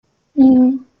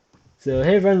Mm, So,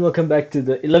 hey everyone, welcome back to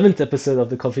the 11th episode of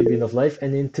the Coffee Bean of Life.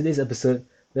 And in today's episode,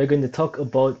 we're going to talk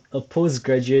about a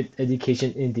postgraduate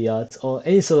education in the arts or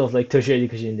any sort of like tertiary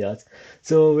education in the arts.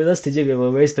 So, with us today, we have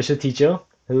a very special teacher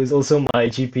who is also my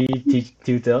GP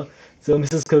tutor. So,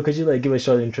 Mrs. Ko, could you like give a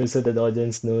short intro so that the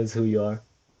audience knows who you are?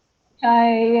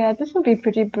 yeah, this will be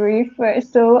pretty brief, right?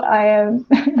 So I am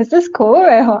Mrs. Ko,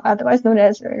 right, or otherwise known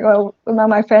as, well, among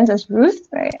my friends as Ruth,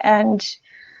 right? And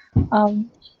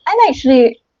I'm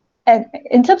actually,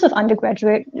 in terms of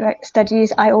undergraduate, right,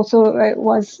 studies, I also, right,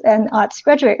 was an arts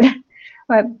graduate,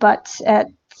 right? But at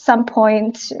some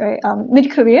point, right,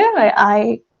 mid-career, right,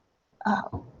 I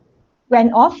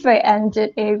went off, right, and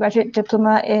did a graduate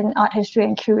diploma in art history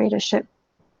and curatorship.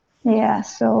 Yeah,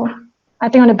 so I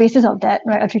think on the basis of that,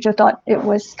 right, a teacher thought it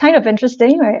was kind of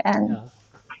interesting, right, and Yeah.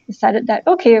 decided that,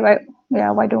 okay, right,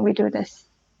 yeah, why don't we do this?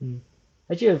 Mm.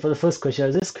 Actually, for the first question, I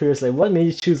was just curious, like, what made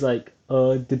you choose like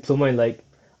a diploma in like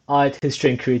art,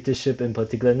 history, and creatorship in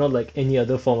particular, not like any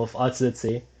other form of arts, let's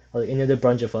say, or like any other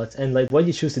branch of arts, and like, why did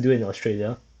you choose to do it in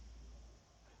Australia?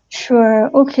 Sure.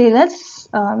 Okay, let's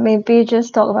maybe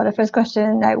just talk about the first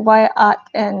question, like why art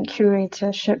and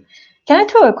curatorship. Can I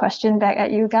throw a question back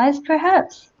at you guys,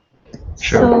 perhaps?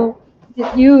 Sure. So,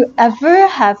 did you ever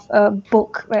have a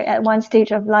book, right, at one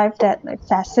stage of life that like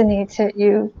fascinated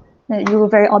you, that you were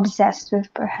very obsessed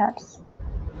with, perhaps?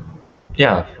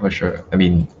 Yeah, for sure. I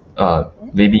mean,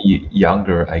 maybe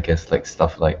younger, I guess, like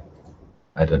stuff like,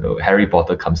 I don't know, Harry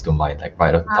Potter comes to mind, like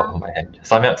right off the top Ah, of my head.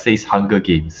 Someone says Hunger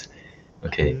Games.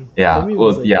 Okay. For Yeah. me, it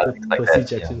was Well, like yeah, the things like Percy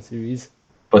that. Yeah. Jackson series.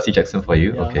 Percy Jackson for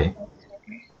you. Yeah. Okay.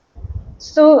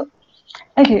 so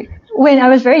okay, when I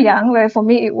was very young, where for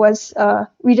me it was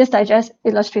Reader's Digest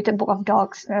Illustrated Book of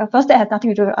Dogs. First, that had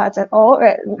nothing to do with arts at all.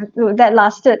 Right? That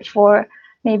lasted for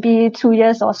maybe 2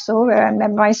 years or so, where I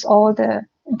memorized all the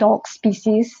dog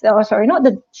species. Oh, sorry, not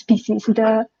the species,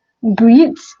 the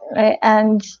breeds. Right?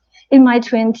 And in my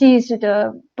 20s,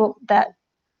 the book that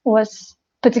was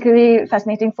particularly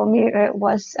fascinating for me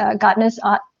was Gardner's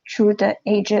Art Through the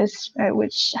Ages,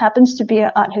 which happens to be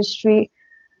an art history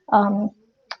um,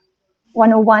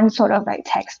 101 sort of like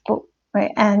textbook,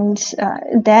 right? And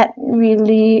that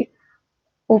really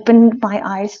opened my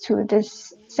eyes to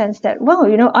this sense that, well,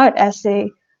 art as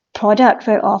a product,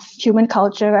 right, of human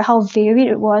culture, right, how varied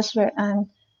it was, right, and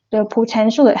the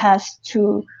potential it has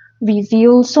to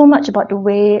reveal so much about the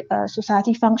way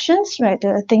society functions, right,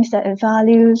 the things that it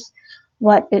values,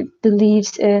 what it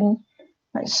believes in.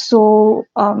 Right? So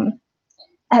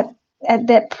at at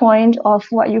that point of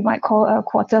what you might call a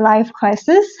quarter life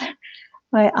crisis,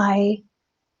 right, I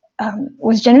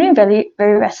was generally very,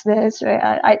 very restless.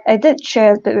 Right? I did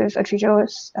share a bit with a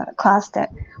teacher's class that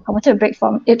I wanted to break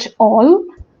from it all,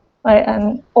 right?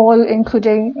 And all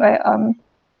including, right,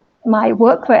 my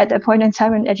work, right, at that point in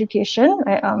time in education,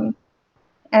 right,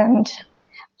 and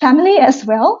family as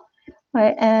well,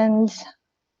 right? And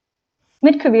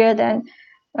mid-career then,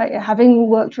 right, having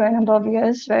worked for a number of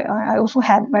years, right, I also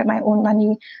had, right, my own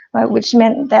money, right, which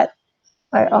meant that,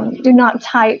 right, you're not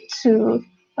tied to,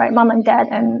 right, mom and dad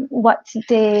and what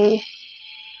they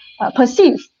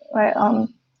perceive, right,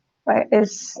 right,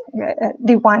 is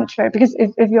they want, right, because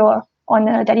if you're on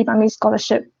a daddy mommy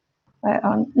scholarship,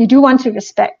 right, you do want to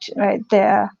respect, right,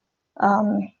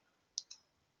 um,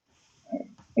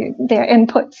 their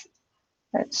inputs.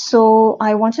 Right? So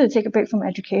I wanted to take a break from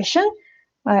education,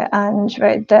 right, and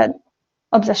right that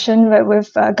obsession, right,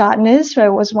 with gardeners, right,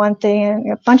 was one thing,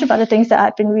 and a bunch of other things that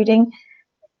I've been reading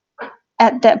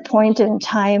at that point in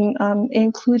time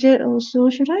included also.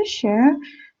 Should I share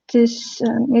this?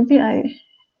 Maybe I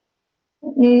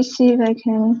let me see if I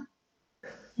can.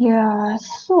 Yeah,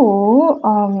 so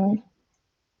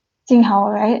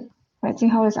Jinghao, right? Right,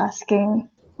 Jinghao is asking,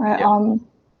 right, Yeah.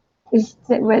 is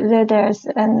that whether there's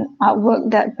an artwork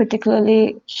that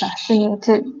particularly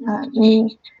fascinated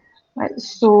me, right?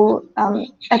 So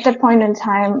at that point in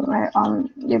time, right,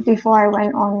 before I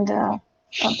went on the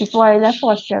before I left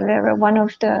for Australia, right, one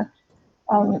of the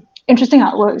interesting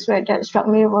artworks, right, that struck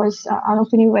me was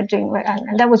Arnolfini Wedding, right,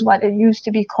 and that was what it used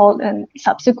to be called, and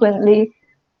subsequently,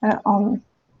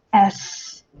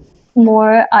 as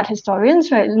more art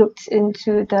historians, right, looked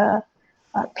into the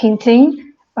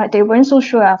painting, but they weren't so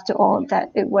sure after all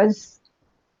that it was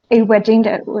a wedding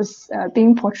that was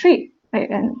being portrayed, right?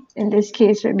 And in this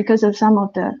case, right, because of some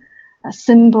of the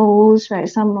symbols, right,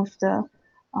 some of the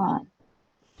uh,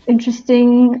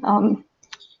 interesting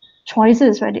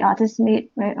choices, right, the artist made,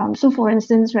 right. So, for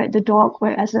instance, right, the dog,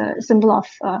 right, as a symbol of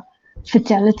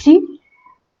fidelity,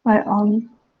 right.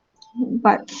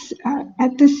 But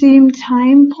at the same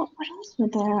time, what else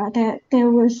were there?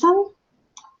 There was some.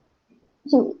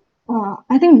 So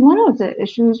I think one of the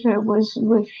issues, right, was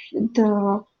with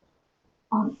the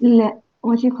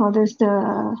what do you call this,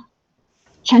 the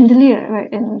chandelier,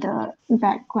 right, in the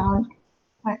background,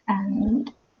 right,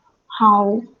 and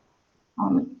how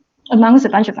amongst a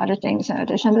bunch of other things,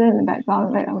 the chandelier in the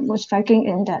background, right, was striking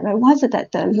in that, right, was it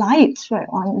that the lights, right,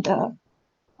 on the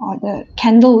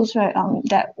candles, right,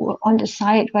 that were on the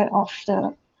side, right, of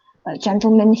the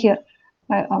gentleman here,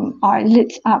 right, are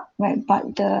lit up, right,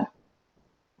 but the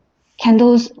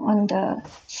candles on the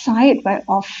side, right,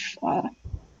 of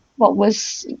what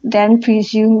was then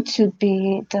presumed to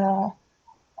be the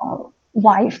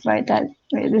wife, right, that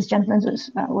right, this gentleman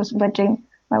was wedding,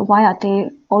 right, why are they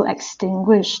all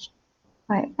extinguished,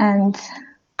 right, and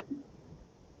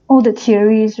all the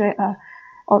theories, right,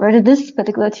 or rather this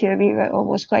particular theory, right,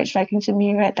 was quite striking to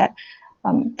me, right, that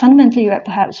fundamentally, right,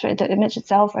 perhaps, right, the image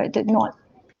itself, right, did not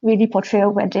really portray a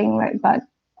wedding, right, but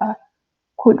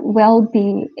could well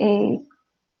be a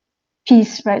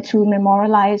piece, right, to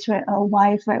memorialize, right, a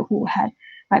wife, right, who had,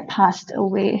 right, passed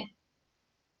away.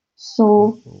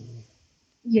 So Oh,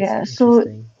 that's yeah,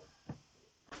 interesting.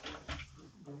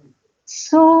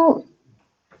 so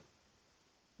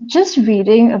just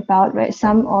reading about, right,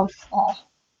 some of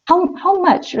how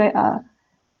much, right,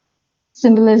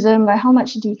 symbolism, right, how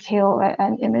much detail, right,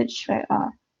 an image, right,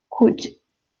 could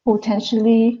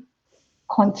potentially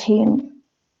contain,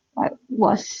 right,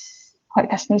 was quite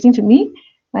fascinating to me,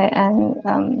 right,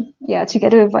 and yeah,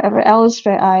 together with whatever else,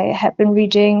 right, I had been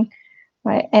reading,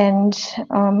 right, and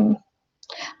I'm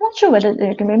not sure whether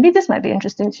maybe this might be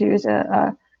interesting to use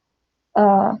a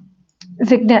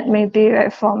vignette maybe,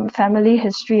 right, from family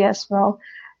history as well,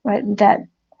 right, that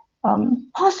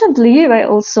possibly, right,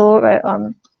 also, right,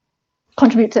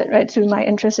 contributed, right, to my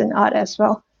interest in art as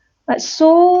well. Right,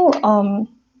 so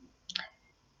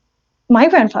my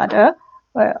grandfather,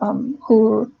 right,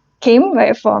 who came,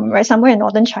 right, from, right, somewhere in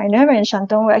northern China, right, in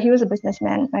Shandong, right, he was a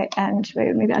businessman, right, and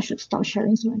right, maybe I should stop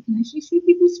sharing so I can actually see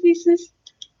people's faces.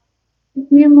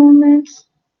 Give me a moment.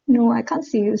 No, I can't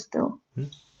see you still.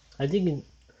 I think in,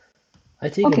 I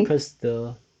think you can Okay, press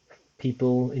the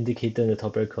people indicator in the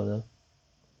top right corner.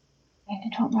 in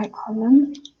the top right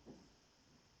column.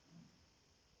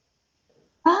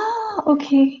 Ah,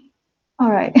 okay. All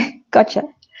right, gotcha.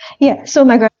 Yeah, so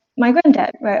my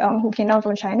granddad, right, who came down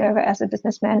from China, right, as a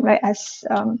businessman, right, as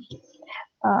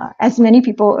many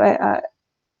people, right,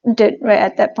 did, right,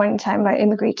 at that point in time, right,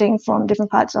 immigrating from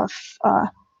different parts of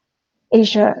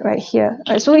Asia, right here.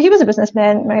 Right, so he was a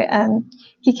businessman, right, and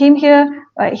he came here,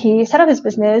 right, he set up his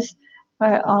business,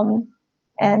 right,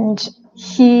 and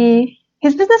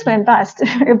his business went bust.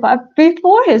 But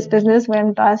before his business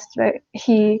went bust, right,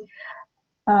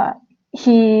 uh,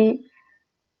 he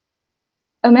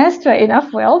amassed, right,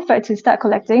 enough wealth, right, to start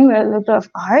collecting, right, a little bit of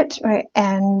art, right,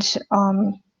 and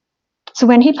so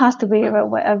when he passed away, right,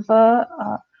 whatever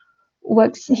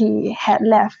works he had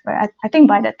left, right, I think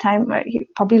by that time, right, he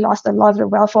probably lost a lot of the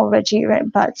wealth already,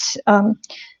 right, but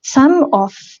some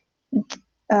of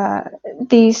uh,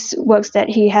 these works that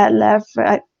he had left,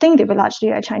 right, I think they were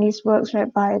largely Chinese works,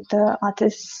 right, by the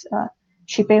artist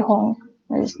Xu Beihong.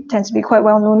 He tends to be quite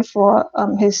well known for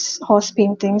his horse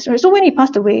paintings. Right? So when he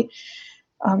passed away,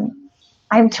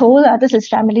 I'm told that this is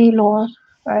family lore,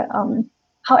 right?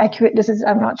 How accurate this is,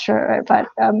 I'm not sure, right? But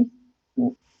I'm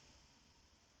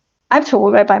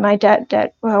told, right, by my dad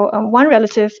that, well, one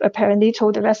relative apparently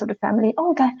told the rest of the family,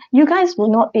 "Oh, guys, you guys will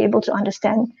not be able to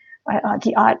understand, right,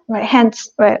 the art, right? Hence,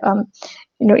 right,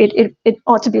 it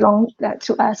ought to belong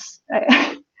to us,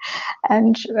 right?"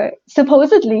 And right,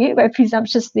 supposedly, right,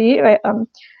 presumptuously, right,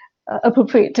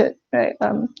 appropriated, right,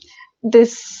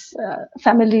 this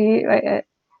family, right,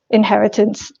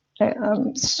 inheritance. Right?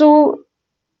 So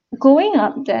growing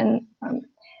up, then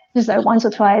just like once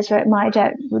or twice, right, my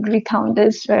dad would recount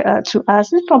this, right, to us.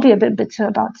 He's probably a bit bitter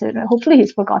about it. Right? Hopefully,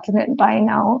 he's forgotten it by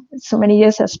now. So many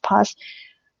years has passed.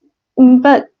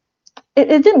 But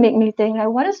it did make me think, like,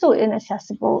 what is so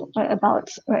inaccessible, right, about,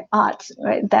 right, art,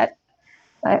 right, that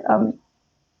right,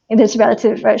 this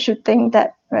relative, right, should think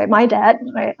that, right, my dad,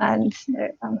 right, and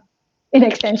in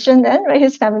extension, then, right,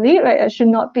 his family, right, should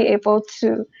not be able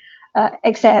to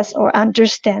access or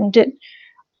understand it,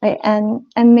 right, and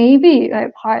maybe,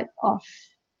 right, part of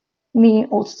me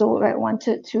also, right,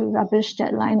 wanted to rubbish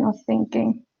that line of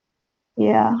thinking.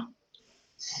 Yeah.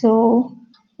 So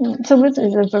so it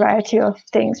is a variety of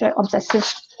things, right?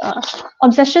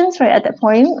 Obsessions, right, at that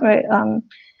point, right,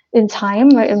 in time,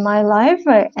 right, in my life,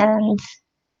 right, and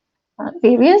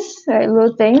various, right,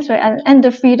 little things, right, and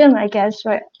the freedom, I guess,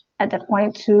 right, at that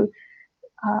point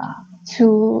uh,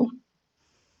 to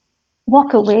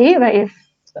walk away, right, if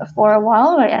for a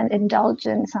while, right, and indulge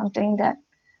in something that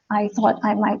I thought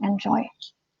I might enjoy.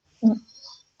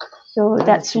 So Oh,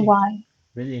 that's actually why.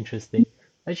 really interesting.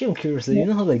 Actually, I'm curious. Like, Yeah. you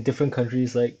know how like different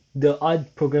countries, like the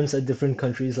art programs at different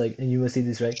countries, like in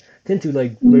universities, right, tend to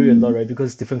like vary a lot, Mm, right?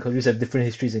 Because different countries have different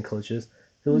histories and cultures.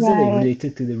 So was it like right.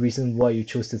 related to the reason why you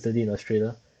chose to study in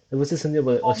Australia? Like, was there something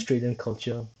about Australian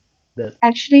culture that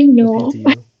Actually, appealed no. to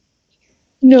you?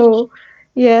 No.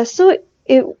 Yeah, so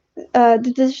it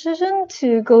the decision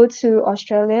to go to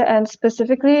Australia and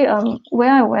specifically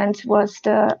where I went was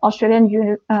the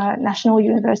Australian National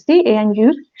University,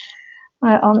 ANU.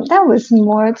 That was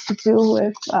more to do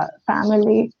with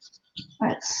family.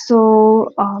 So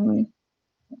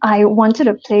I wanted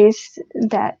a place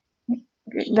that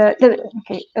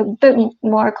okay, a bit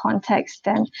more context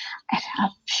than I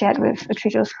have shared with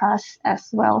Atrijo's class as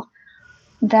well.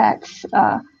 That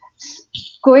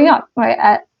growing up right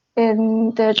at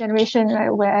in the generation right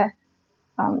where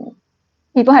um,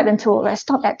 people had been told right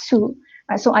stop at two,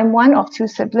 right? So I'm one of two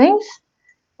siblings.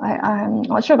 I'm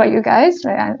not sure about you guys,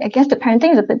 right? I guess the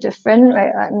parenting is a bit different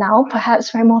right now,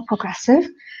 perhaps very more progressive.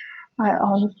 Right?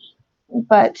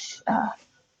 But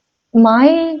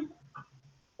my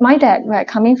my dad, right,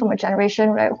 coming from a generation,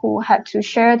 right, who had to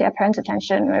share their parents'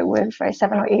 attention, right, with right,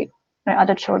 7 or 8 right,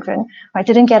 other children, right,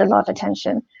 didn't get a lot of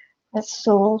attention. And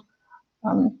so,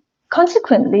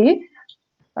 consequently,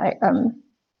 right,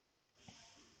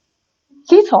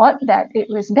 he thought that it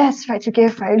was best, right, to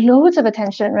give right loads of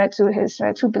attention, right, to his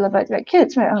right two beloved right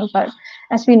kids, right. But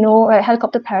as we know, right,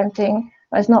 helicopter parenting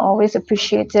is not always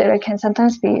appreciated. It can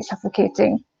sometimes be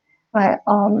suffocating, right.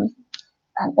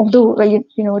 And although right,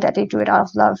 you know that they do it out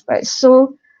of love, right?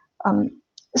 Um,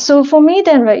 so for me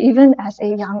then, right, even as a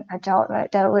young adult,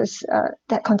 right, there was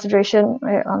that consideration,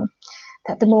 right,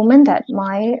 that the moment that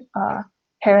my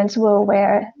parents were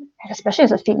aware, especially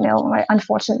as a female, right,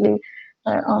 unfortunately,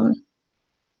 uh, um,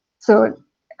 so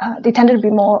they tended to be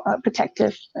more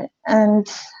protective, right? And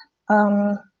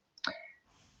um,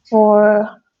 for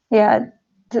yeah,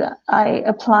 I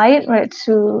applied right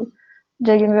to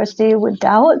the university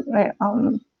without right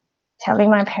telling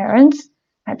my parents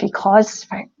right, because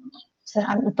right, so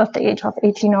I'm above the age of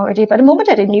 18 already. But the moment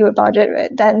that they knew about it,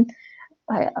 right, then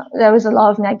there was a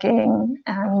lot of nagging.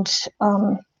 And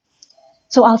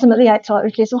so ultimately I thought,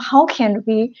 okay, so how can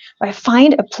we right,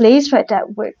 find a place right,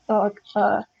 that would,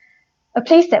 a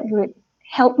place that would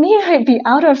help me right, be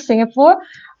out of Singapore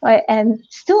right, and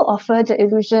still offer the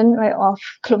illusion right, of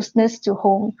closeness to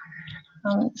home.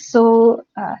 So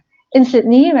in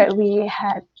Sydney, right, we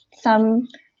had some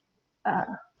uh,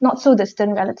 not so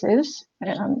distant relatives.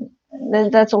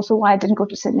 That's also why I didn't go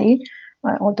to Sydney,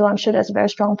 although I'm sure there's a very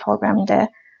strong program there.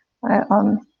 Uh,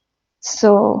 um,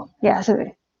 so yeah, so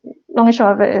long and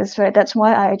short of it is right. That's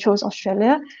why I chose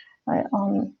Australia. Right,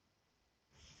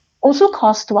 also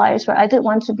cost-wise, right, I did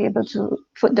want to be able to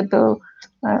foot the bill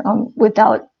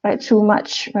without right, too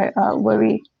much right,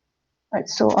 worry. Right,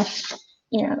 so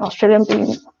Australia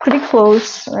being pretty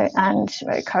close, right, and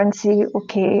right, currency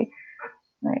okay,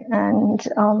 right,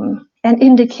 and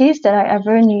in the case that I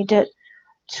ever needed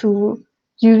to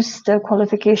use the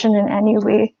qualification in any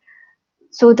way,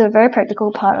 so the very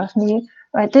practical part of me,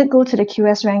 I did go to the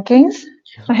QS rankings,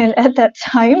 and at that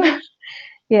time,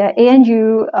 yeah,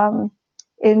 ANU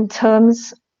in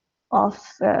terms of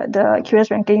the QS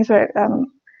rankings were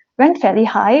ranked fairly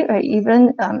high, right,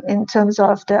 even in terms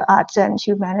of the arts and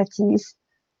humanities,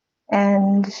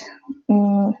 and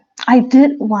I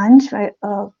did want right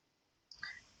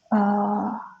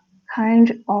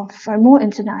kind of a more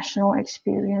international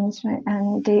experience, right,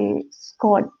 and they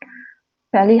scored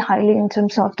fairly highly in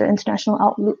terms of the international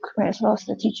outlook, right, as well as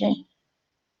the teaching.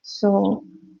 So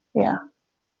yeah,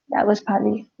 that was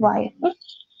partly why.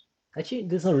 Actually,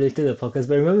 this is not related to the podcast,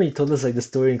 but I remember you told us like the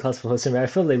story in class for first time, right? I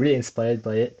felt like really inspired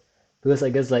by it because I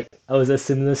guess like I was at a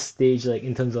similar stage like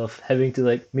in terms of having to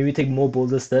like maybe take more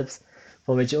bolder steps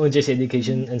for my own just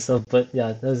education and stuff. But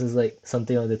yeah, that was just like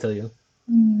something I wanted to tell you.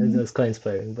 That Mm, was quite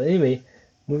inspiring. But anyway,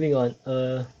 moving on.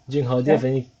 Jinghao, do you sure. have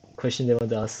any question they want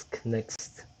to ask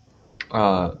next?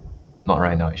 Uh, not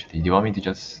right now actually. Do you want me to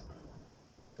just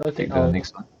Okay, take the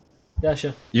next one? yeah,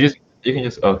 sure. You can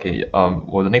just okay.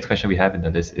 Well, the next question we have in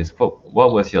the list is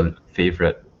what was your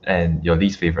favorite and your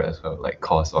least favorite as well, like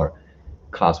course or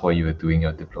class while you were doing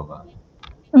your diploma?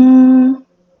 Mm,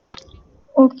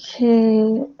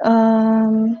 okay.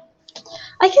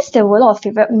 I guess there were a lot of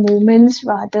favorite moments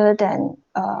rather than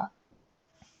uh,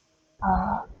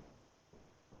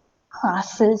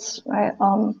 classes, right?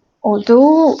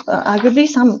 Although arguably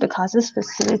some of the classes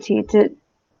facilitated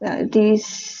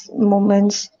these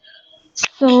moments.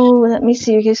 So let me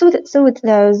see. Okay, so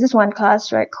there was this one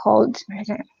class, right, called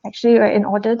actually, right, in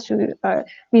order to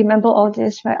remember all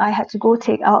this, right, I had to go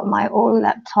take out my old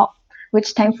laptop,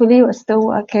 which thankfully was still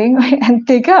working, right, and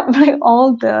dig up like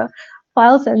all the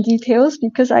files and details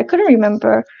because I couldn't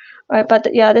remember, right.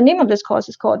 But yeah, the name of this course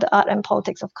is called The Art and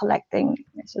Politics of Collecting.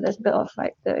 So there's a bit of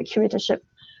like the curatorship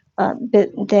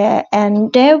bit there,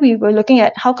 and there we were looking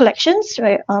at how collections,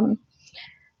 right,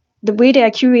 the way they are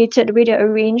curated, the way they are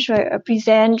arranged, right,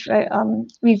 present, right,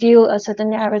 reveal a certain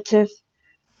narrative,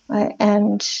 right,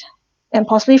 and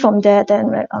possibly from there, then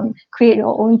right, create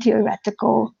your own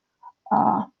theoretical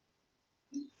uh,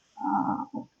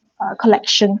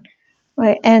 collection,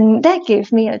 right, and that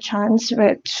gave me a chance,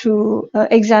 right, to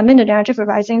examine the narrative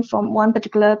arising from one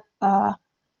particular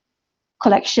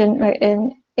collection, right,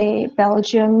 in a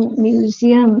Belgium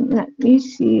museum. Let me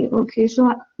see. Okay,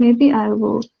 so maybe I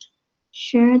will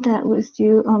share that with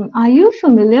you. Are you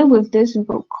familiar with this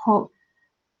book called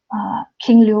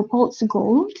King Leopold's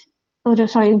Gold? Oh,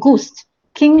 sorry, Ghost.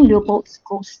 King Leopold's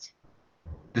Ghost.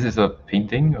 This is a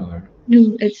painting or?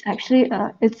 No, it's actually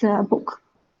it's a book.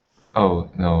 Oh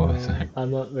no, sorry. I'm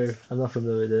not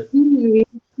familiar with it.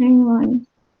 Hang on,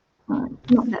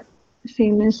 not that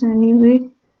famous anyway.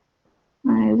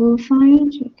 I will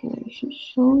find. Okay, I should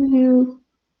show you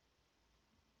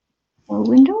a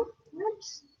window.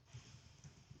 Perhaps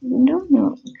window.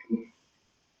 No.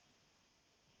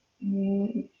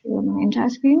 Okay. Show my entire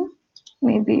screen.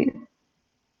 Maybe.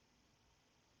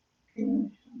 Okay.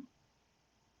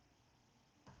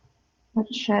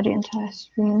 Let's share the entire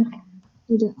screen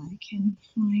so that I can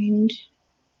find.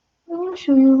 I want to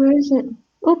show you, where is it?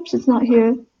 Oops, it's not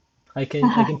here. I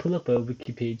can pull up a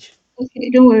wiki page.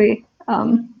 Okay, don't worry.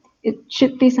 It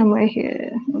should be somewhere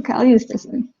here. Okay, I'll use this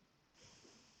one.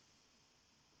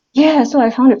 Yeah, so I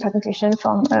found a presentation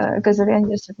from a gazillion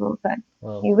years ago, but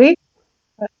Wow. anyway.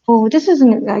 Oh, this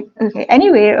isn't like okay.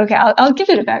 Anyway, okay, I'll give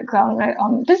you the background, right?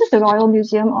 This is the Royal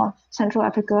Museum of Central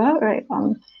Africa, right?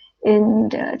 In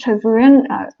the Trevurian,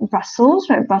 Brussels,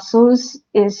 right? Brussels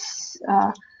is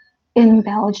in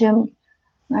Belgium,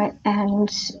 right? And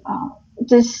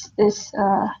this is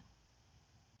a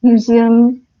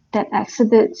museum that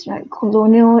exhibits like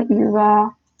colonial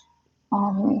era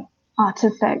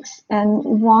artifacts. And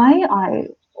why I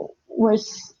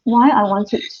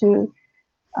wanted to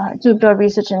do a bit of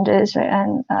research in this, right,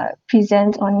 and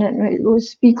present on it, right,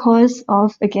 was because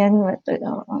of again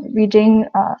reading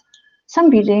some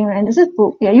reading, right, and this is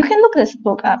book. Yeah, you can look this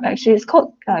book up. Actually, it's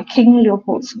called King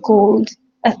Leopold's Gold.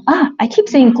 I keep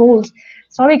saying gold.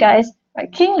 Sorry, guys.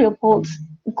 Right, King Leopold's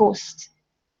Ghost.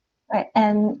 Right,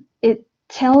 and it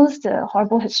tells the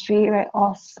horrible history, right,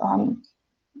 of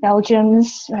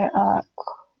Belgium's right,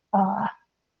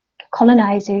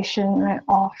 colonization, right,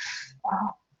 of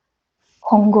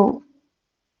Congo,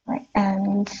 right,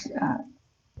 and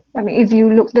I mean, if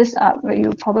you look this up, right,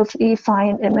 you'll probably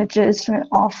find images, right,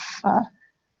 of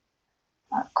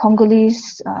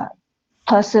Congolese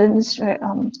persons, right,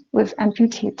 with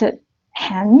amputated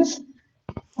hands,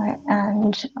 right,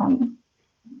 and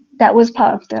that was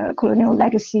part of the colonial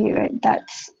legacy, right?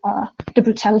 That's the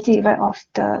brutality, right, of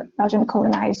the Belgian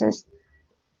colonizers.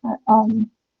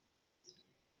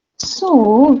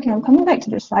 So, okay, I'm coming back to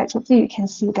the slides. Hopefully, you can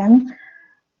see them.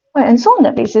 Right, and so on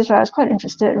that basis, right, I was quite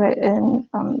interested, right, in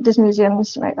this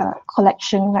museum's right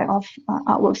collection, right, of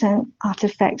artworks and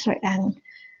artifacts, right, and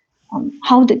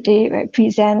how did they right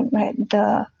present right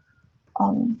the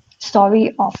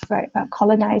story of right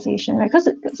colonization, right, because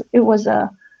it was a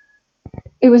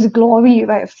glory,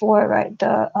 right, for right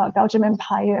the Belgian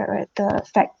Empire, right, the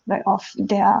fact right of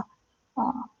their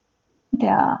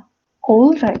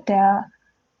hold, right, their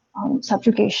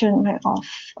subjugation, right, of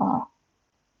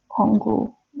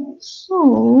Congo.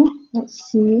 So let's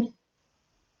see.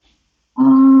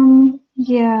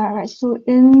 Yeah, right. So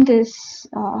in this,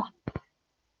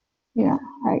 yeah,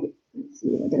 let's see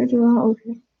what did I do.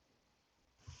 Okay.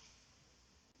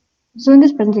 So in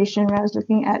this presentation, right, I was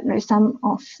looking at right some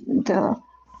of the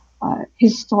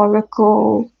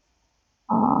historical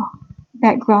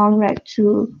background, right,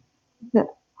 to the.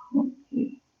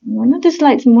 One of the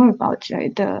slides more about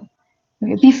right the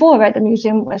before right the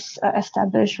museum was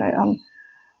established, right.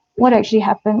 What actually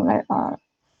happened, right.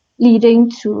 Leading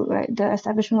to right, the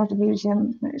establishment of the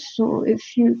museum. Right? So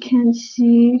if you can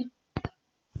see,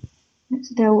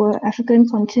 there were African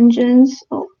contingents.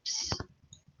 Oops,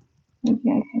 maybe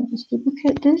I can just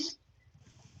duplicate this.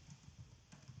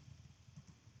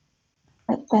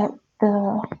 That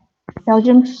the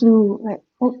Belgium flew, right?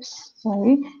 Oops,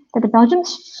 sorry. That the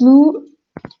Belgians flew.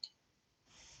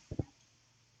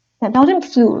 That Belgium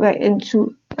flew right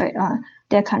into right,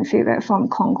 their country, right, from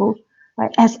Congo,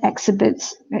 right, as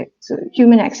exhibits, right? So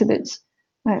human exhibits,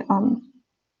 right?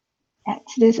 At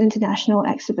this international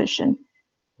exhibition,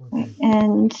 right?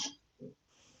 And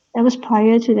that was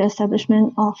prior to the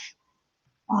establishment of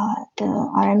the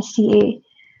RMCA.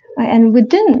 Right? And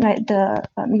within, right, the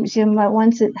museum, right,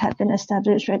 once it had been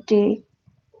established, right, they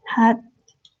had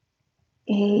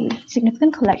a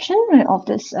significant collection, right, of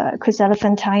this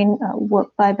chrysolephantine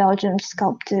work by Belgian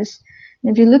sculptors.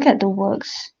 And if you look at the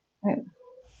works, right,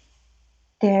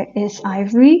 there is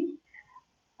ivory,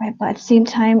 right, but at the same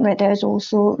time, right, there's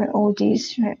also, right, all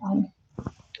these, right,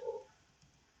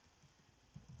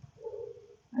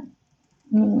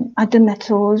 other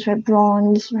metals, right,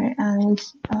 bronze, right, and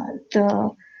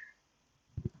the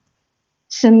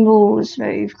symbols,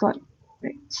 right, you've got,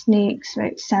 right, snakes,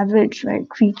 right, savage, right,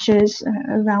 creatures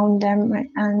around them, right,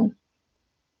 and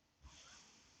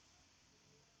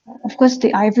of course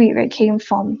the ivory, right, came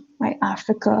from, right,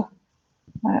 Africa,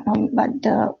 but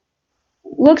the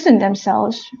works in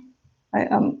themselves, right,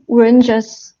 weren't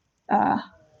just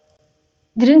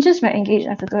didn't just, right, engage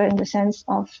Africa in the sense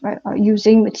of, right,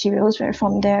 using materials, right,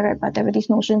 from there, right, but there were these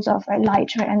notions of, right,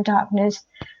 light, right, and darkness,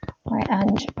 right,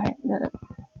 and, right, the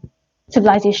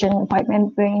civilization white men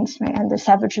brings, right, and the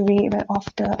savagery, right, of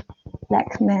the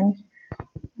black men,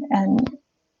 and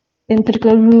in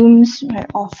particular rooms,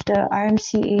 right, of the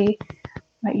RMCA,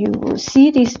 right, you will see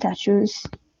these statues,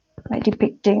 right,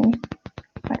 depicting,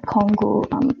 right,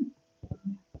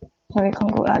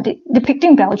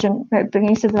 depicting Belgium, right,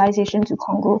 bringing civilization to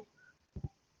Congo.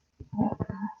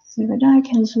 See whether I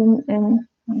can zoom in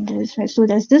on this, right? So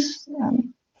there's this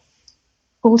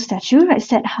gold statue, right,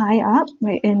 set high up,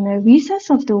 right, in the recess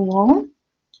of the wall.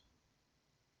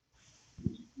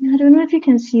 I don't know if you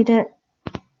can see that.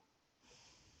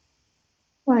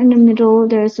 Right in the middle,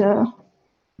 there's a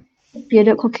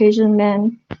bearded Caucasian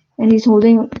man, and he's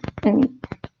holding, and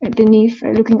beneath,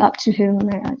 right, looking up to him,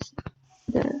 right, as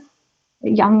the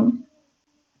young,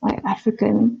 like,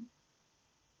 African.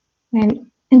 And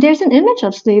there's an image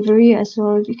of slavery as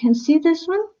well. You can see this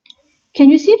one. Can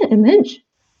you see the image?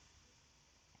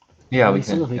 Yeah, I we can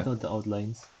sort can. of make Yeah. out the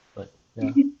outlines, but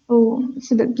yeah. Oh,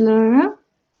 it's a bit blurry.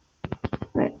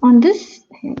 Right on this,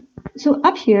 so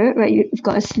up here, right, you've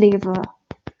got a slaver,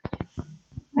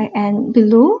 right, and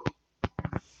below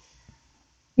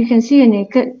you can see a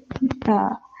naked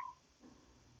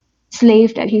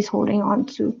slave that he's holding on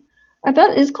to. But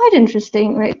it's quite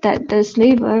interesting, right, that the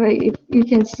slaver, right, you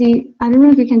can see, I don't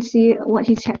know if you can see what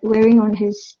he's wearing on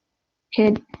his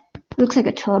head. Looks like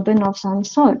a turban of some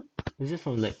sort. Is it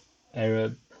from like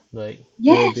Arab, like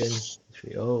Arabian Yes.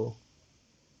 history? Oh,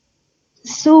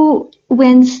 So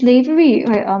when slavery,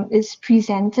 right, is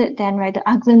presented, then, right, the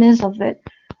ugliness of it,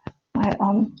 right,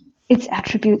 it's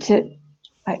attributed,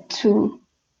 right, to,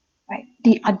 right,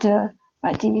 the other,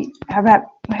 right, the Arab,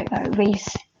 right,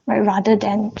 race, right, rather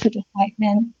than to the white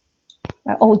man.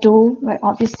 Right, although, right,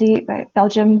 obviously, right,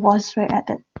 Belgium was, right, at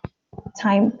that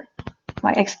time,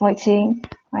 right, exploiting,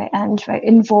 right, and, right,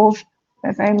 involved,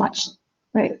 right, very much,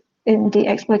 right, in the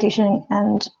exploitation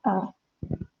and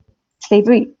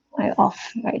slavery, right, of,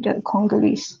 right, the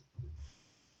Congolese.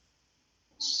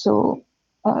 So,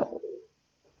 uh,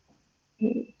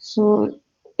 so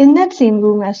in that same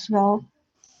room as well,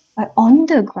 on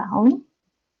the ground,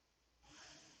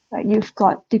 you've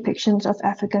got depictions of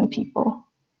African people,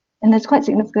 and that's quite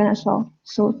significant as well.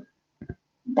 So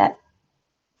that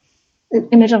the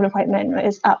image of the white man, right,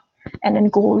 is up and in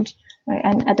gold, right,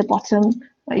 and at the bottom,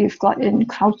 you've got in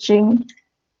crouching,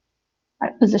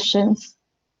 right, positions,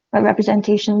 right,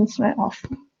 representations, right, of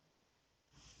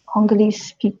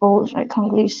Congolese peoples, right,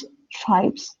 Congolese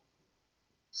tribes.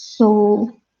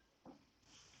 So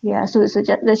yeah, so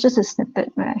there's just a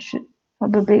snippet, right? I should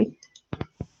probably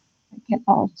get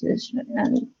all of this, right?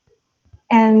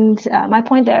 And my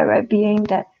point there, right, being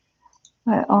that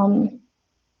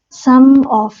some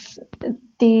of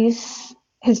these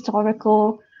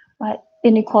historical, right,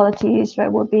 inequalities,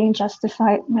 right, were being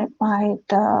justified, right, by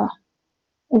the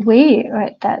way,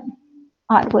 right, that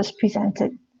art was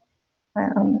presented,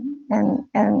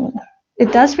 and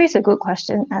it does raise a good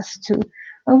question as to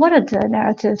what are the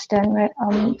narratives then, right,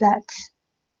 that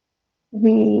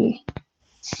we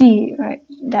see, right,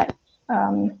 that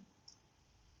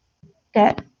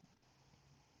that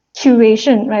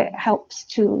curation, right, helps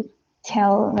to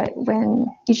tell, right, when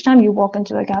each time you walk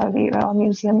into a gallery, right, or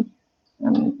museum,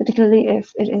 particularly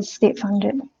if it is state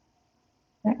funded.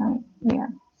 Right, yeah,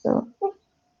 so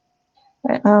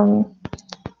right,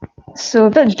 so a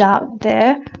bit dark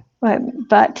there, right,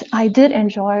 but I did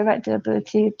enjoy, right, the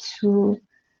ability to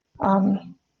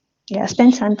yeah,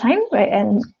 spend some time, right,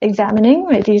 and examining,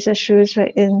 right, these issues,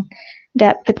 right, in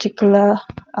that particular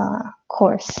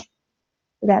course.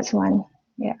 That's one,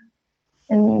 yeah.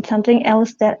 And something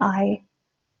else that I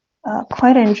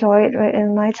quite enjoyed right,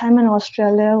 in my time in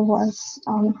Australia was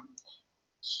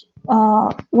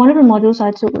one of the modules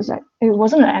I took was like, it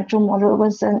wasn't an actual module, it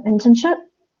was an internship.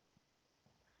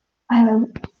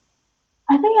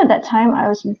 I think at that time I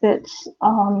was a bit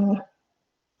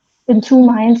in two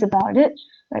minds about it,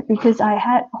 right? Because I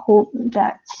had hoped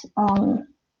that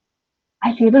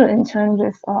I'd be able to intern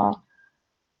with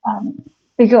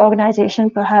bigger organization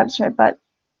perhaps, right? But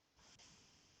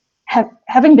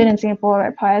having been in Singapore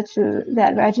right, prior to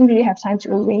that, right, I didn't really have time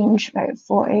to arrange right,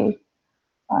 for a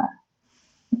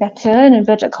better and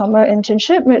inverted comma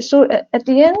internship. Right? So at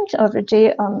the end of the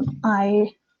day,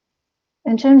 I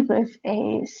interned with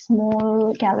a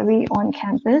small gallery on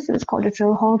campus. It's called the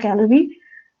Drill Hall Gallery.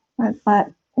 Right?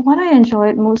 But what I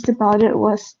enjoyed most about it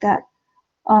was that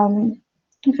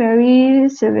very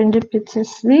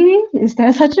serendipitously, is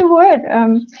there such a word?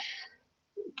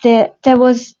 There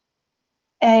was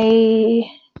a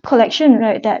collection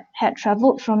right that had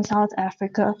traveled from South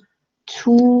Africa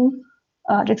to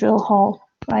the drill hall,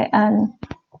 right, and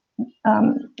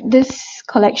this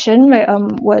collection right,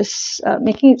 was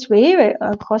making its way right,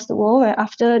 across the world. Right,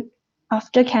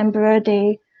 after Canberra,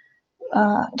 they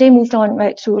moved on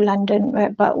right to London.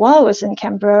 Right, but while I was in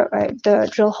Canberra, right, the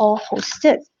drill hall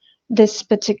hosted this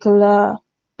particular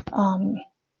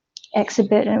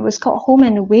exhibit, and it was called Home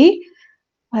and Away.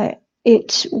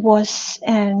 It was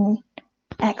an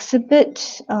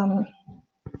exhibit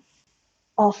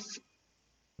of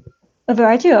a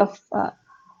variety of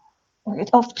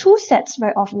two sets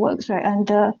right, of works, right, and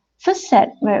the first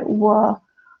set right, were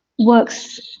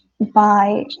works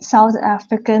by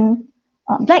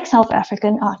Black South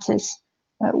African artists,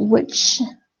 which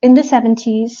in the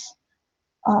 70s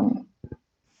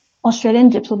Australian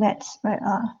diplomats right,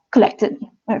 collected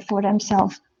right, for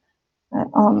themselves.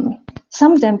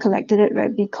 Some of them collected it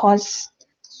right because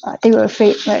they were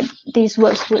afraid right, these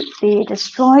works would be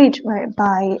destroyed right,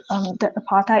 by the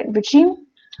apartheid regime.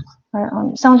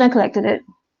 Some of them collected it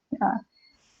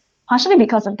partially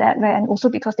because of that, right, and also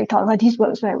because they thought these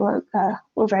works right, were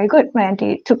very good, right, and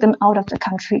they took them out of the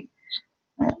country.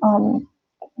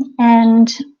 And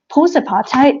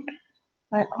post-apartheid,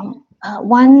 right,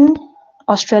 one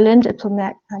Australian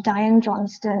diplomat, Diane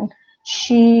Johnston,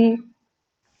 she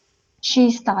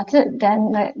started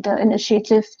then right, the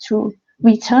initiative to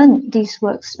return these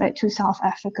works right, to South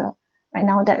Africa, right,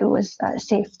 now that it was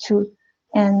safe to.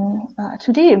 And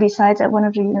today it resides at one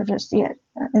of the universities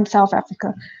in South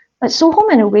Africa. But so Home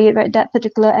and Away, right, that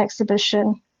particular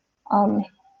exhibition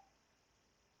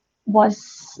was,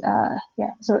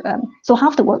 so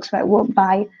half the works right, were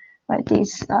by right,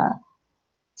 these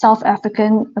South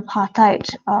African apartheid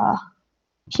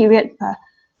period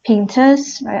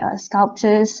painters, right,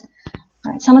 sculptors.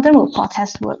 Right? Some of them were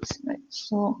protest works, right?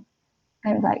 So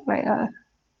kind of like right,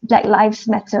 Black Lives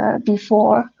Matter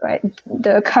before right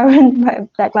the current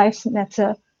right, Black Lives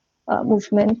Matter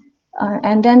movement,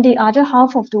 and then the other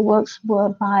half of the works were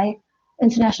by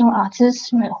international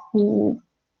artists right, who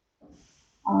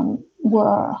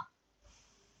were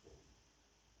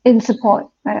in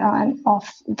support right,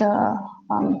 of the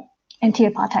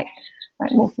anti-apartheid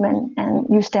right, movement and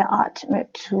used their art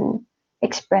right, to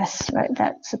express right,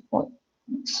 that support.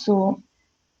 So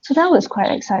that was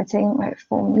quite exciting right,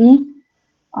 for me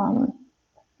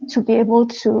to be able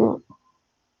to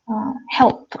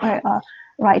help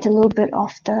write a little bit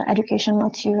of the education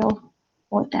material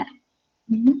for that.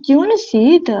 Do you want to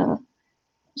see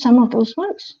some of those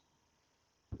works?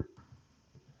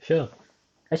 Sure.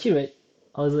 Actually, right,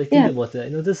 I was like thinking about it. I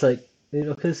noticed like it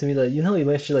occurs to me like you know how you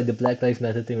mentioned like the Black Lives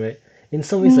Matter thing, right? In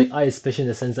some ways, like art is special in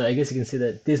the sense that I guess you can say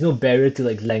that there's no barrier to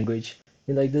like language.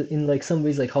 In like some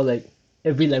ways like how like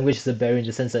every language is a barrier in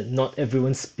the sense that not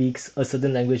everyone speaks a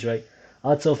certain language, right?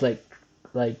 Art sort of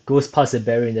like goes past the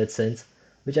barrier in that sense,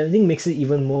 which I think makes it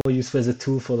even more useful as a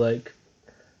tool for like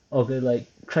okay like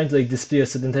trying to like display a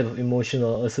certain type of emotion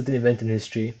or a certain event in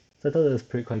history. So I thought that was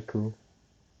pretty quite cool.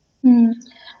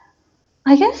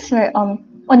 I guess right on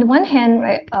the one hand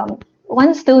right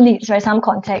one still needs right some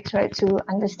context right to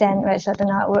understand right certain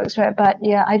artworks right, but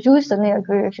yeah, I do certainly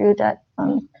agree with you that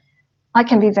art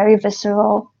can be very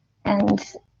visceral and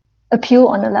appeal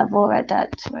on a level right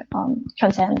that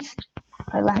transcends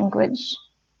language.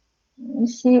 Let me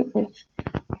see if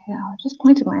I'll just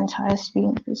point to my entire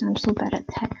screen because I'm so bad at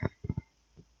tech.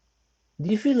 Do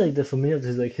you feel like the familiar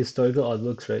with like historical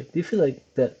artworks, right? Do you feel like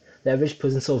that the average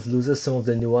person sort of loses some of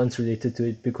the nuance related to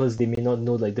it because they may not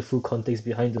know like the full context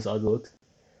behind those artworks?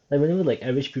 like whenever like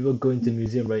average people go into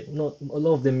museum, right? Not a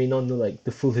lot of them may not know like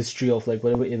the full history of like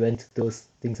whatever event those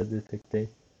things are depicting.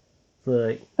 So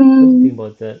like, what do you think Mm,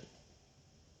 about that?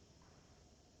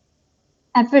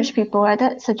 average people, right?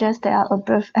 That suggests they are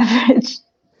above average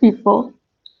people.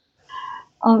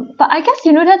 But I guess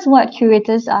that's what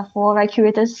curators are for, right?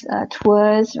 Curators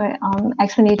tours, right?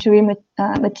 Explanatory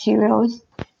materials.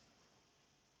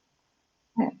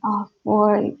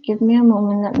 Right, give me a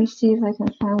moment. Let me see if I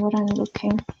can find what I'm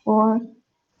looking for.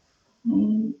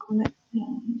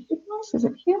 Is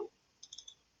it here?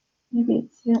 Maybe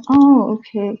it's here. Oh,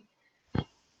 okay.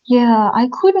 Yeah, I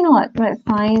could not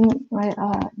find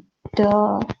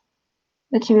the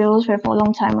materials for a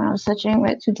long time when I was searching.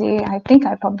 Today, I think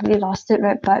I probably lost it.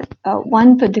 But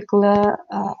one particular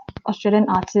Australian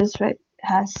artist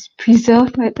has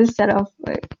preserved this set of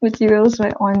materials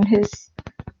on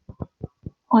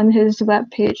his web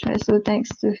page. So thanks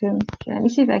to him. Okay, let me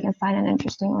see if I can find an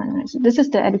interesting one. So this is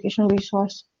the educational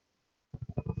resource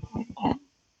that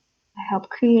I helped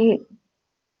create.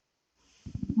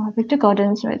 Victor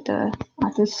Gordon's the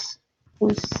artist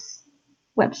whose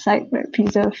website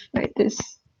preserved this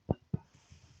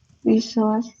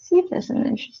resource. See if there's an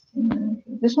interesting one.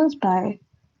 This one's by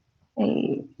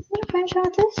a French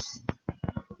artist.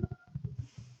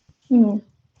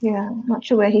 Yeah, not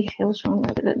sure where he hails from.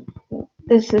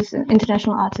 This is an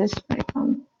international artist.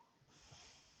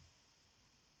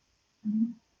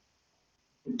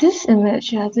 This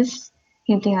image, this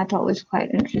painting I thought was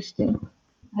quite interesting.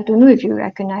 I don't know if you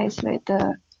recognize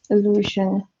the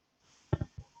illusion.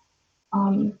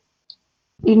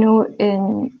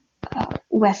 In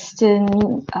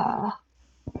Western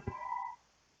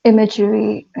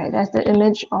imagery, there's the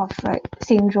image of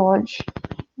Saint George,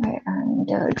 and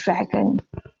the dragon,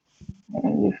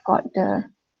 and you've got the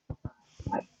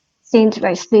saint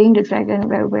slaying the dragon,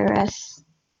 whereas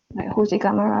Jose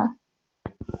Camara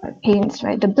paints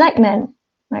the black man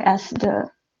as the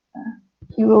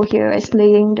hero here,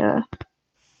 slaying the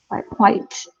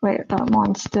white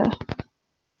monster,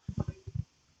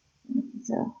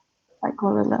 the white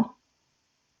gorilla.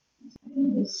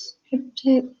 This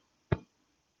triptych.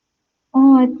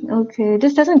 Oh, okay.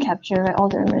 This doesn't capture all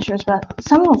the images, but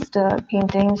some of the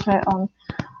paintings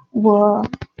were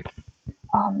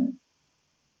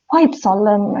quite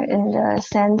solemn in the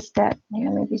sense that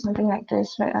maybe something like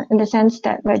this, in the sense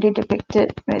that they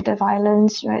depicted the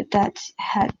violence that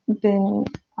had been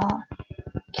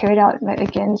carried out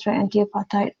against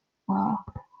anti-apartheid, or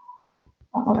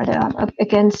rather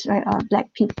against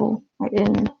black people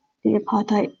in the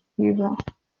apartheid era.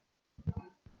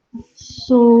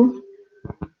 So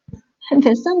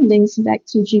there's some links back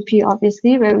to GP,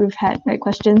 obviously, where we've had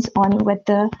questions on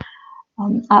whether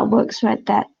artworks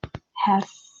that have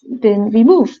been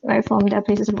removed from their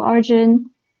places of origin,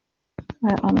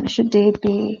 should they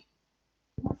be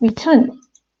returned?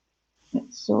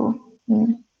 So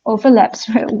overlaps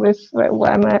with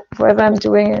whatever I'm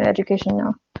doing in education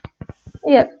now.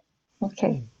 Yep.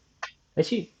 Okay.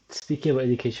 Actually, speaking about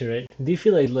education, right? Do you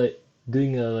feel like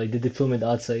doing like the diploma in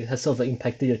arts has sort of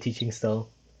impacted your teaching style?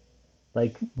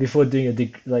 Like before doing a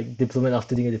diploma and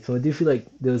after doing a diploma, do you feel like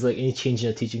there was any change in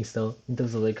your teaching style in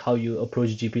terms of how you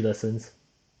approach GP lessons?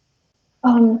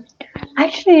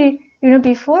 Actually,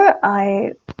 before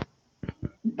I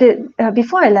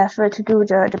left to do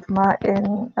the diploma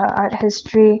in art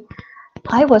history,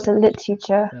 I was a lit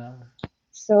teacher. Yeah.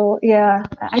 So yeah,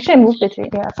 actually I moved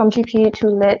from GP to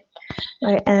lit,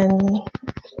 and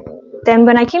then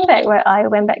when I came back, I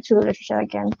went back to literature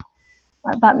again.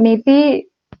 But maybe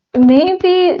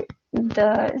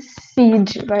the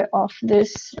seed of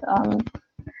this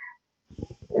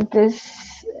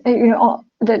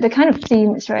the kind of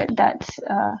themes that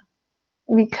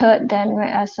recurred then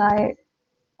as I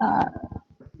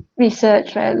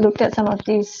researched, looked at some of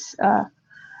these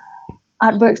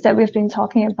artworks that we've been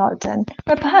talking about, then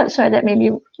perhaps that made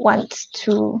me want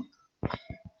to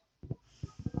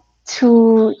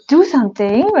do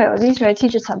something, or at least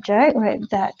teach a subject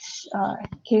that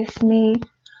gives me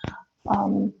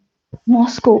more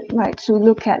scope to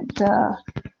look at the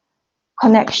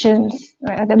connections,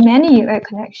 the many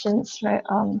connections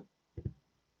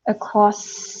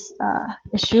across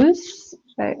issues,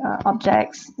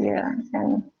 objects,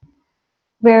 and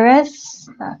whereas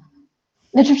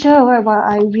literature, while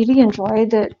I really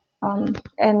enjoyed it, and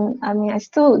I mean I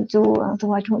still do,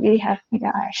 although I don't really have.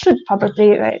 I should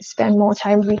probably spend more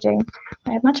time reading.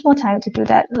 I had much more time to do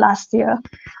that last year,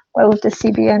 with the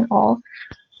CB and all.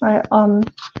 Right.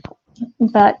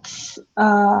 But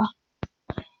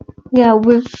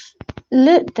with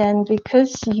lit, then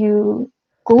because you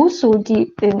go so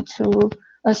deep into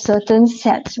a certain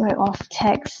set, right, of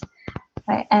text,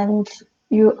 right, and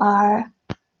you are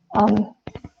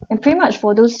and pretty much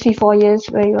for those 3-4 years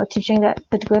where you're teaching that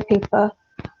particular paper,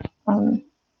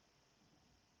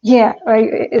 yeah, right,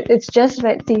 it's just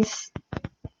right these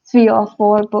 3 or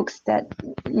 4 books that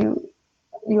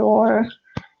your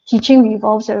teaching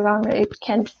revolves around. Right? It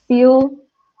can feel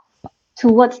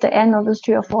towards the end of those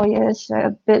 3 or 4 years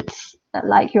a bit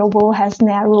like your world has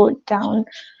narrowed down,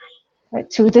 right,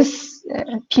 to this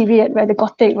period, right, the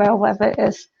Gothic, right, or whatever it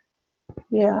is.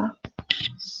 Yeah.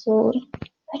 So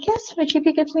I guess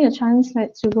GP gives me a chance,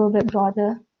 right, to go a bit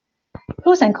broader.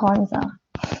 Pros and cons are.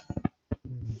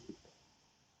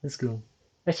 That's cool.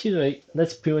 Actually, like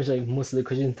that's pretty much like most of the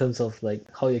question in terms of like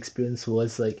how your experience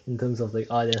was like in terms of like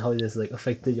art and how it has like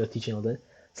affected your teaching all that.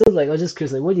 So like I was just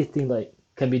curious, like what do you think like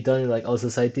can be done in like our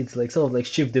society to like sort of like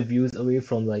shift the views away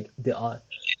from like the art,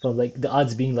 from like the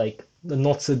arts being like a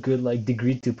not so good like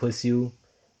degree to pursue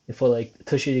for like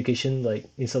tertiary education like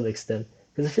in some extent.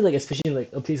 Because I feel like especially in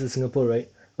like a place like Singapore, right?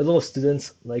 A lot of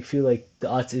students like feel like the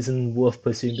arts isn't worth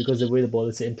pursuing because they're worried about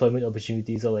let's say employment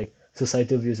opportunities or like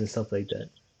societal views and stuff like that.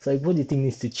 So like what do you think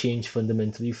needs to change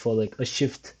fundamentally for like a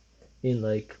shift in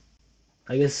like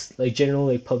I guess like general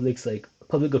like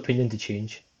public opinion to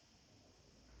change?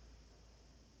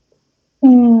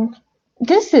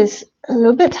 This is a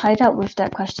little bit tied up with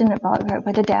that question about right,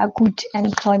 whether there are good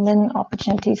employment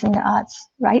opportunities in the arts,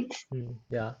 right?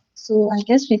 Yeah. So I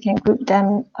guess we can group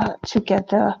them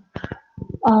together.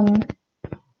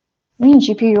 Me and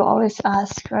GP, you always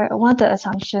ask, right, what are the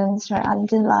assumptions, right,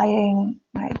 underlying,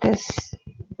 right, this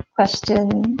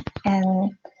question?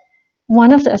 And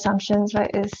one of the assumptions, right,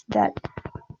 is that,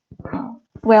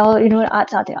 well, the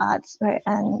arts are the arts, right,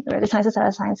 and right, the sciences are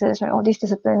the sciences, right, all these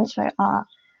disciplines, right, are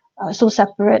so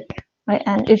separate, right,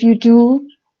 and if you do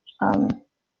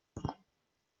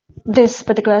this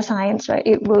particular science, right,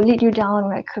 it will lead you down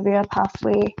right career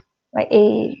pathway, right,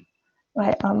 A,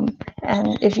 right,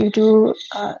 and if you do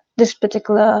this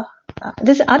particular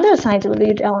this other science, it will lead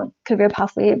you down career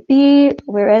pathway B,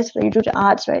 whereas when you do the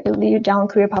arts, right, it will lead you down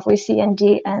career pathway C and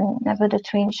D, and never the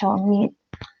twain shall meet,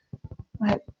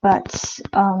 right? But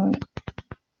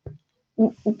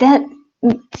that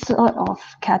sort of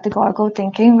categorical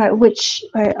thinking, right, which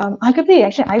right, arguably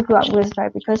actually I grew up with,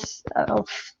 right, because of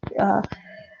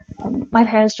my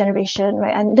parents' generation,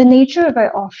 right, and the nature,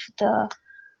 right, of the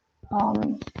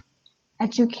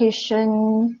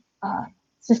education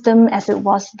system as it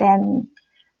was then,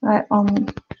 right?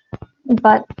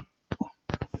 But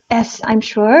as I'm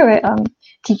sure, right,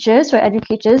 teachers or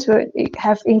educators will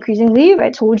have increasingly,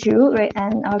 right, told you, right,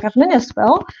 and our government as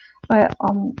well, right,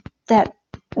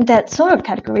 that sort of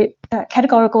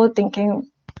categorical thinking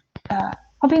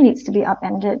probably needs to be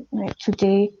upended, right?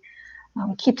 Today,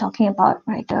 we keep talking about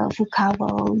right the VUCA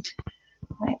world,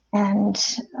 right, and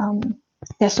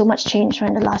there's so much change right,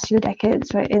 in the last few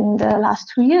decades, right, in the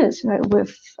last 2 years, right,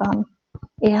 with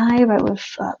AI, right, with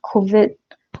COVID,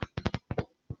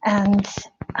 and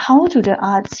how do the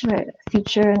arts right,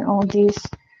 feature in all these?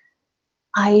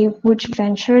 I would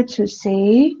venture to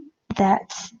say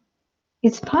that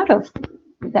it's part of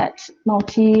that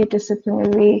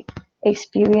multidisciplinary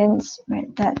experience,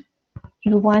 right, that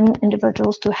you want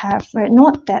individuals to have, right?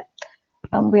 Not that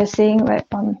we're saying, right,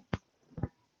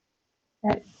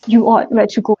 that you ought, right,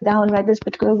 to go down, right, this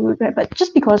particular route, right, but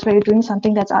just because, right, you're doing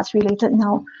something that's arts related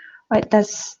now, right,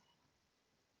 that's,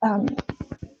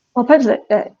 or perhaps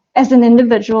as an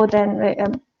individual, then, right,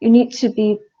 you need to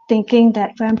be thinking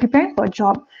that when I'm preparing for a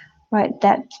job, right,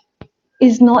 that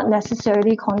is not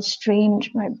necessarily constrained,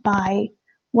 right, by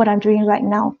what I'm doing right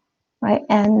now, right,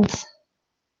 and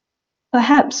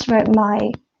perhaps, right,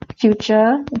 my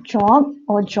future job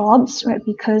or jobs, right,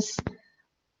 because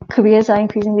careers are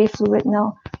increasingly fluid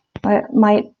now, right,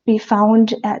 might be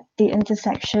found at the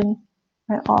intersection,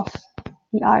 right, of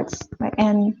the arts, right,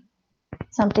 and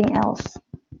something else,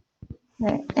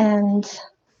 right, and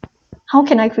how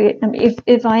can I create?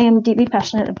 If I am deeply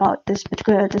passionate about this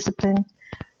particular discipline,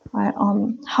 right,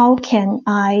 how can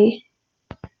I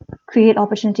create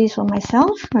opportunities for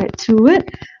myself, right, through it,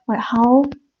 right? How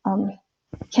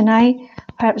can I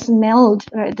perhaps meld,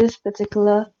 right, this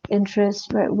particular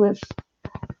interest, right, with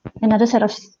another set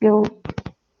of skill,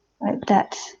 right,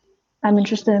 that I'm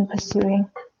interested in pursuing?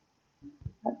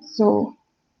 So,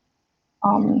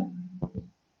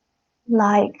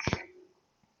 like,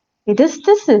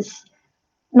 this is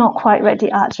not quite right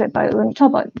the arts, right, but when we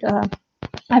talk about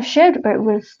I've shared right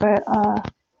with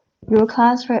your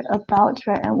class, right, about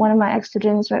right, and one of my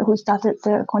ex-students, right, who started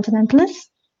the Continentalists.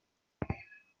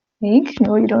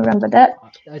 No, you don't remember that?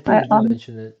 I think Right, you did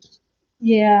mention it.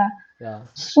 yeah. Yeah.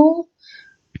 So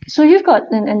So you've got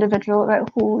an individual, right,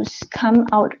 who's come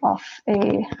out of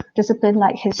a discipline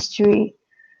like history,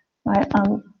 right,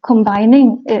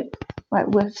 combining it, right,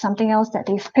 with something else that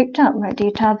they've picked up, right,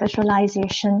 data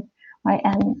visualization, right,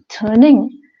 and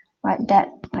turning, right, that,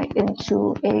 right,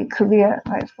 into a career,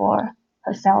 right, for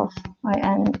herself, right,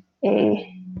 and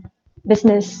a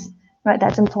business, right,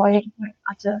 that's employing, right,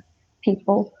 other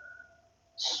people.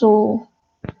 So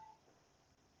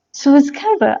it's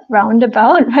kind of a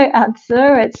roundabout, right, answer,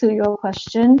 right, to your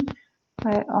question,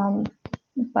 right?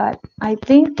 But I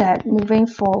think that moving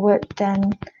forward,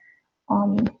 then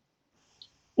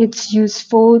it's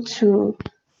useful to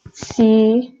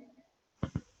see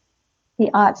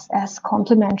the arts as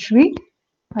complementary,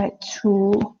 right,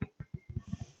 to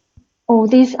all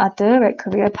these other, right,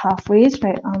 career pathways,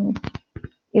 right,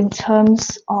 in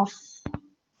terms of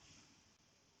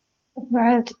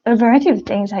a variety of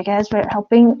things, I guess, right,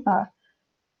 helping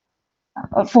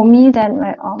for me then,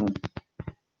 right,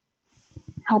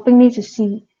 helping me to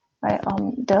see, right,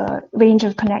 the range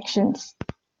of connections,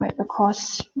 right,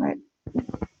 across, right,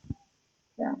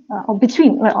 or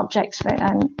between, right, objects, right,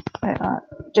 and right,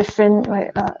 different,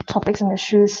 right, topics and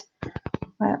issues,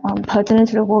 right, pertinent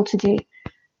to the world today,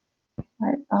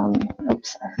 right.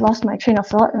 Oops, I've lost my train of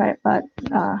thought, right, but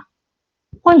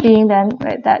point being then,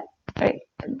 right, that, right,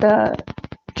 the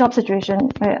job situation,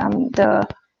 right, the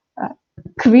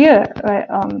career, right,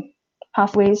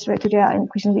 pathways, right, today are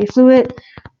increasingly fluid,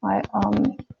 right.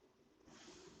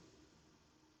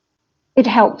 It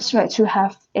helps, right, to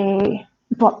have a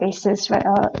broad basis, right,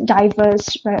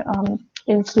 diverse, right,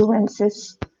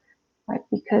 influences, right,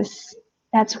 because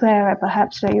that's where, right,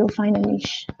 perhaps where you'll find a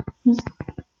niche.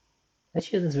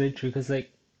 Actually, that's very true because like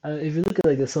if you look at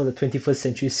like some of the 21st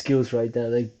century skills, right, that are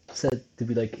like said to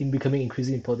be like in becoming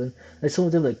increasingly important, like some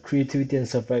of them like creativity and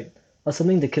stuff, right, are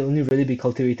something that can only really be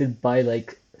cultivated by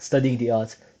like studying the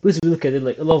arts. Because if you look at it,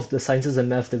 like a lot of the sciences and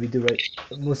math that we do, right,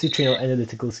 mostly train our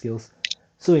analytical skills.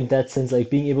 So in that sense, like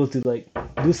being able to like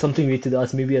do something related to the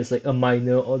arts, maybe as like a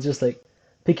minor or just like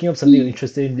picking up something you're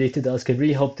interested in related to the arts can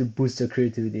really help to boost your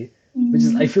creativity. Which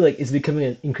is I feel like it's becoming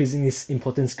an increasingly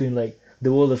important skill in like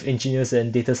the world of engineers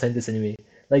and data scientists anyway.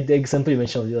 Like the example you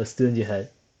mentioned of your student you had.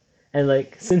 And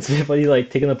like since we've already like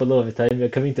taken up a lot of your time, we're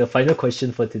coming to a final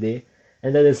question for today.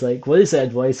 And that is like what is your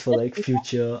advice for like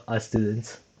future art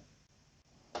students?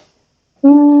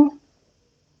 Mm,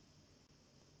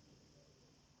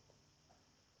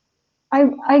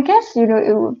 I guess, you know,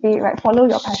 it would be, right, follow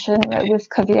your passion, right, with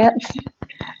caveats,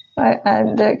 right,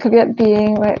 and the caveat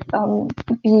being, right,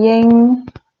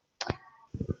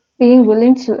 being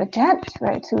willing to adapt,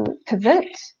 right, to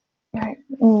pivot, right,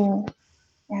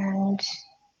 and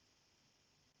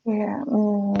yeah,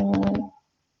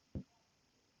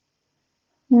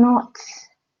 not,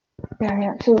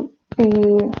 yeah, to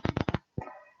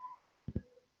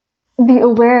be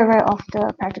aware, right, of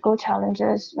the practical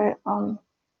challenges, right.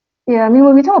 Yeah, I mean,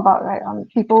 when we talk about, right,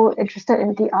 people interested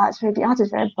in the arts, right, the arts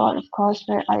is very broad, of course,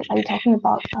 right. Are you talking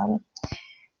about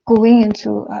going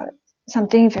into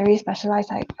something very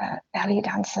specialized like ballet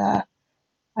dancer,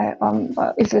 right?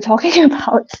 But if you're talking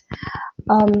about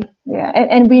yeah,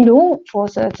 and we know for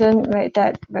certain, right,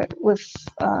 that, right, with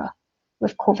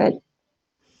COVID,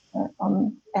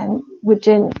 and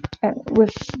within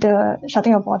with the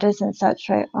shutting of borders and such,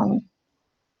 right,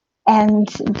 and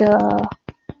the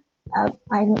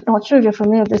I'm not sure if you're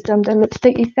familiar with this term, the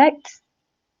lipstick effect,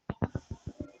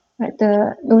 right,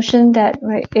 the notion that,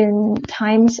 right, in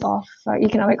times of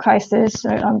economic crisis,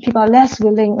 right, people are less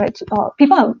willing, right, to,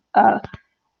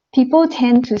 people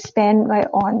tend to spend, right,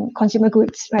 on consumer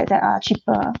goods, right, that are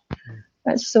cheaper,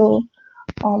 right. So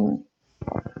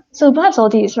perhaps all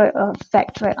these, right,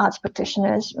 affect, right, arts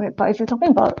practitioners, right. But if you're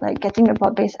talking about like getting a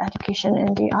broad-based education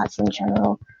in the arts in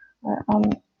general,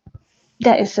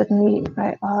 that is certainly,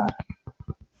 right,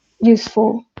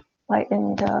 useful, like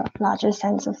in the larger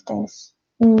sense of things.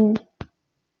 I wanted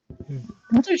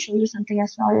to show you something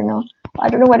as well, you know. I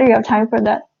don't know whether you have time for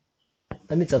that.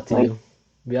 I mean it's up to Like, you.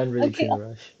 We aren't really okay, in a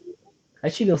rush.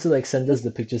 Actually, you can also like send us the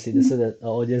pictures later so that our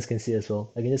audience can see as well.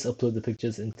 I can just upload the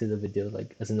pictures into the video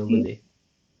like as an okay. overlay.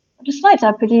 The slides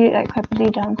are pretty, like, quite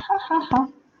pretty done. Ha ha ha.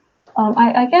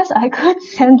 I guess I could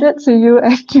send it to you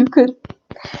and you could,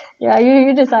 yeah,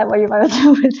 you decide what you want to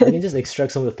do with I can it. just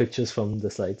extract some of the pictures from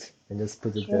the slides and just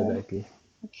put it there Okay. directly.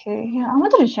 Okay, yeah, I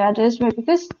wanted to share this, right,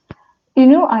 because, you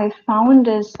know, I found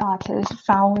this artist,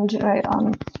 right,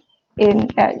 in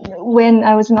when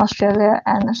I was in Australia,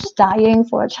 and I was just dying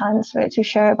for a chance, right, to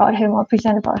share about him or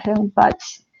present about him, but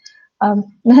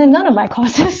none of my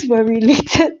courses were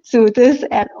related to this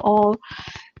at all.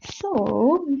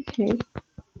 So, okay,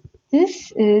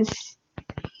 this is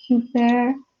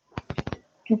Hubert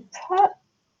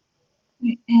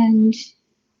you and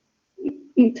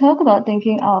you talk about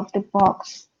thinking out of the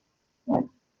box. Like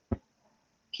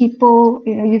people,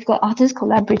 you've got artists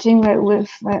collaborating with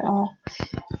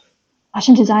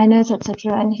fashion designers,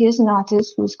 etc. And here's an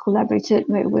artist who's collaborated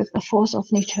with a force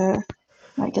of nature,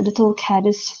 like the little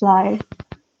caddisfly.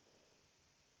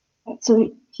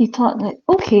 So he thought, like,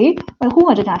 okay, who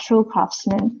are the natural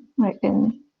craftsmen,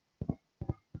 in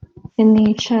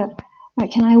nature?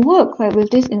 Can I work with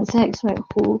these insects,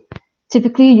 who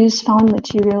typically use found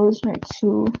materials,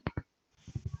 to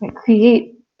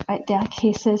create their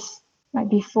cases,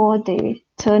 before they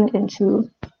turn into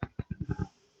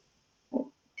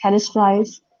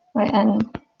caddisflies,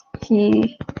 and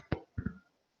he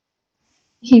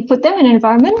put them in an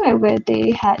environment where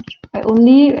they had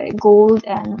only gold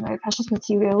and precious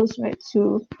materials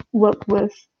to work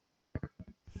with,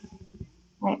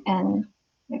 and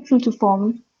true to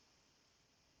form,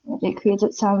 they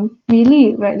created some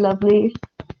really lovely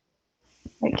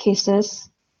cases,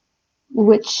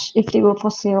 which if they were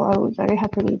for sale, I would very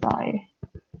happily buy.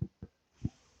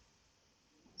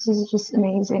 This is just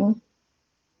amazing.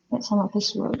 Some of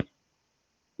his work.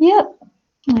 Yep,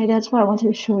 that's what I wanted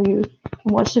to show you.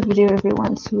 Watch the video if you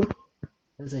want to.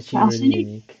 That's actually really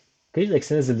unique. Can you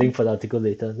send us a link for the article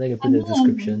later? Then I can put the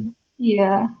description.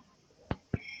 Yeah.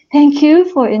 Thank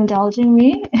you for indulging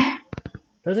me.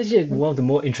 That's actually one of the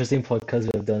more interesting podcasts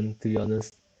we have done, to be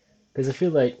honest. Because I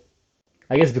feel like,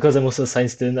 I guess because I'm also a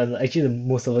science student, and actually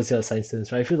most of us here are science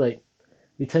students, right? I feel like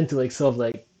we tend to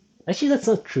actually that's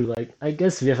not true. I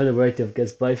guess we have had a variety of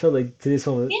guests, but I felt like today's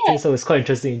one was quite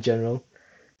interesting in general.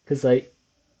 Because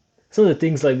some of the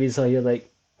things we saw here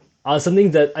are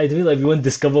something that I feel we won't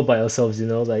discover by ourselves, it's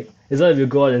not like we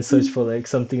go out and search for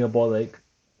something about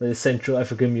the Central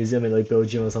African Museum in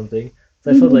Belgium or something.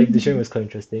 So I felt like the sharing was quite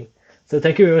interesting. So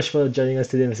thank you very much for joining us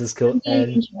today, Mrs. Ko.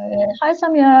 And hi,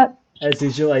 Samyak. as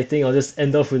usual, I think I'll just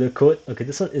end off with a quote. Okay,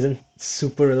 this one isn't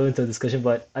super relevant to the discussion,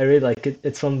 but I really like it.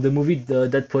 It's from the movie The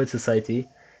Dead Poets Society.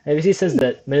 And it basically says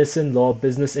that medicine, law,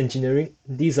 business, engineering,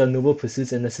 these are noble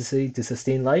pursuits and necessary to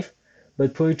sustain life.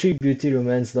 But poetry, beauty,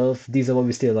 romance, love, these are what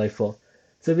we stay alive for.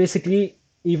 So basically,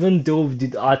 even though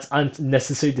the arts aren't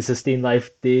necessary to sustain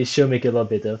life, they sure make it a lot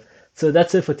better. So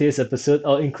that's it for today's episode.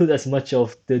 I'll include as much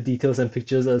of the details and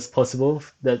pictures as possible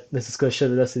that Mrs. Ko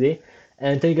shared with us today.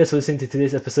 And thank you guys for listening to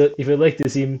today's episode. If you'd like to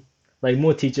see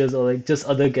more teachers or just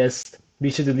other guests, be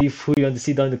sure to leave who you want to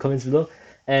see down in the comments below.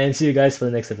 And see you guys for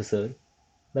the next episode.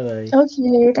 Bye bye.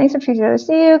 Okay, thanks for the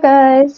See you guys.